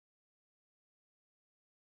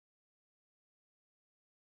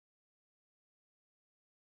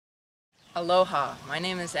Aloha, my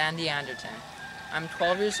name is Andy Anderton. I'm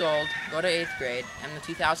 12 years old, go to 8th grade, and the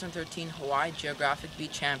 2013 Hawaii Geographic Bee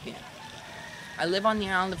champion. I live on the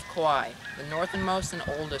island of Kaua'i, the northernmost and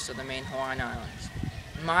oldest of the main Hawaiian islands.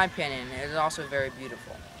 In my opinion, it is also very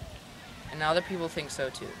beautiful. And other people think so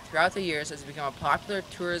too. Throughout the years, it has become a popular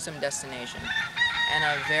tourism destination and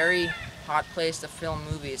a very hot place to film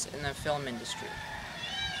movies in the film industry.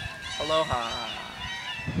 Aloha.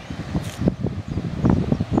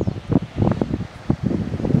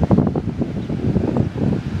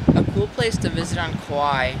 A cool place to visit on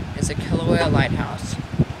Kaua'i is the Kilauea Lighthouse.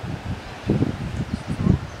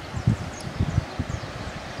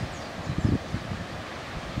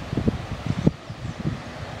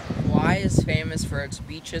 Kaua'i is famous for its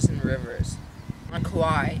beaches and rivers. On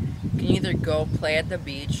Kaua'i, you can either go play at the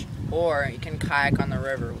beach or you can kayak on the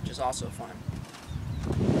river, which is also fun.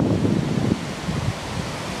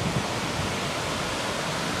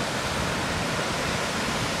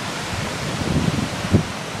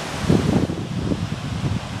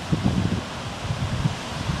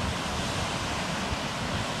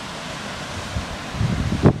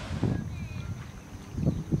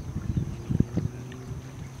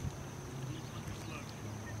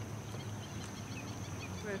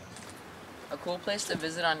 A cool place to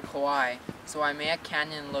visit on Kaua'i is the Waimea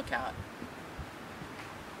Canyon Lookout.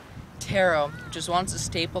 Taro, which was once a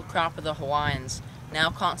staple crop of the Hawaiians, now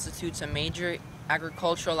constitutes a major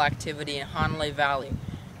agricultural activity in Hanalei Valley,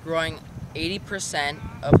 growing 80%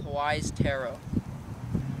 of Hawaii's taro.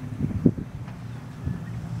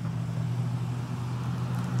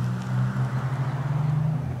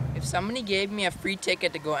 If somebody gave me a free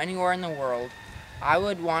ticket to go anywhere in the world, I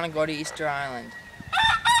would want to go to Easter Island.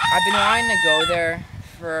 I've been wanting to go there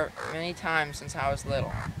for many times since I was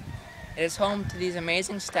little. It is home to these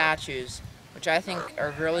amazing statues, which I think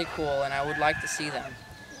are really cool and I would like to see them.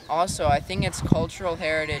 Also, I think its cultural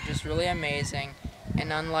heritage is really amazing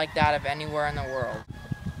and unlike that of anywhere in the world.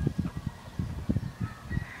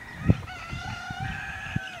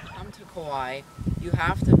 To come to Kaua'i, you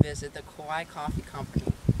have to visit the Kaua'i Coffee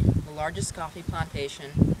Company, the largest coffee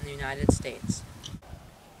plantation in the United States.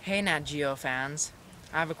 Hey Nat Geo fans,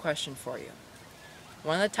 I have a question for you.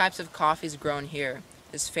 One of the types of coffees grown here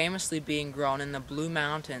is famously being grown in the Blue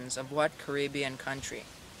Mountains of what Caribbean country?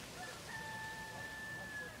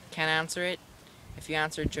 Can't answer it? If you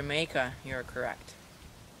answered Jamaica, you're correct.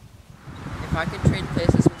 If I could trade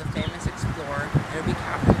places with a famous explorer, it would be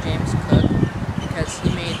Captain James Cook, because he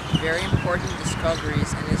made very important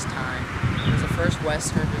discoveries in his time. He was the first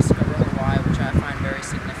Westerner to discover Hawaii, which I find very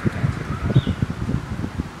significant.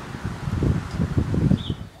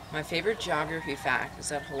 My favorite geography fact is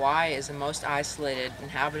that Hawaii is the most isolated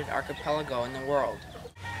inhabited archipelago in the world.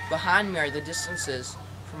 Behind me are the distances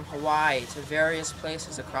from Hawaii to various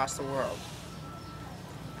places across the world.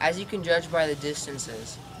 As you can judge by the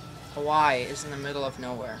distances, Hawaii is in the middle of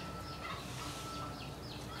nowhere.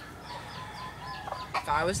 If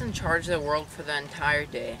I was in charge of the world for the entire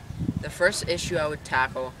day, the first issue I would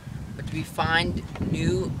tackle would be find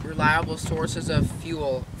new, reliable sources of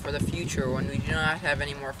fuel for the future when we do not have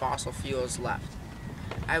any more fossil fuels left.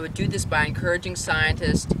 I would do this by encouraging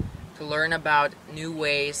scientists to learn about new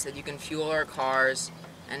ways that you can fuel our cars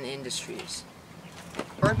and industries.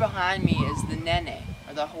 The bird behind me is the nene,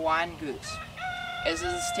 or the Hawaiian goose. It is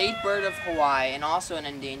the state bird of Hawaii and also an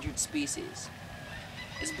endangered species.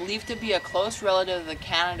 It is believed to be a close relative of the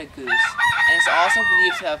Canada goose, and is also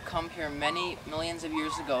believed to have come here many millions of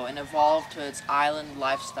years ago and evolved to its island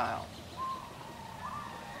lifestyle.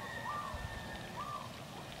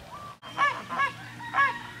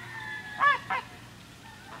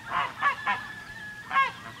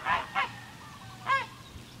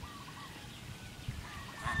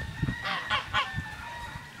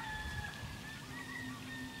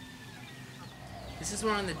 This is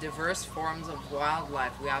one of the diverse forms of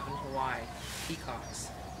wildlife we have in Hawaii, peacocks.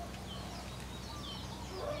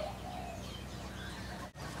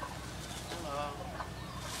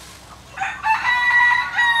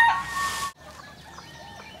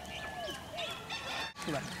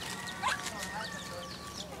 Hello.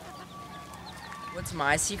 What's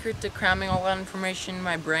my secret to cramming all that information in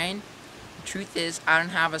my brain? The truth is, I don't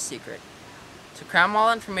have a secret. To cram all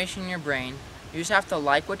that information in your brain, you just have to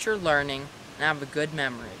like what you're learning and have a good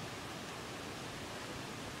memory.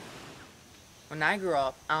 When I grow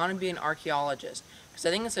up, I want to be an archaeologist because I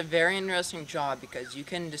think it's a very interesting job because you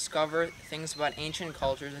can discover things about ancient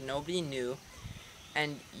cultures that nobody knew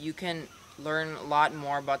and you can learn a lot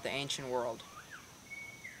more about the ancient world.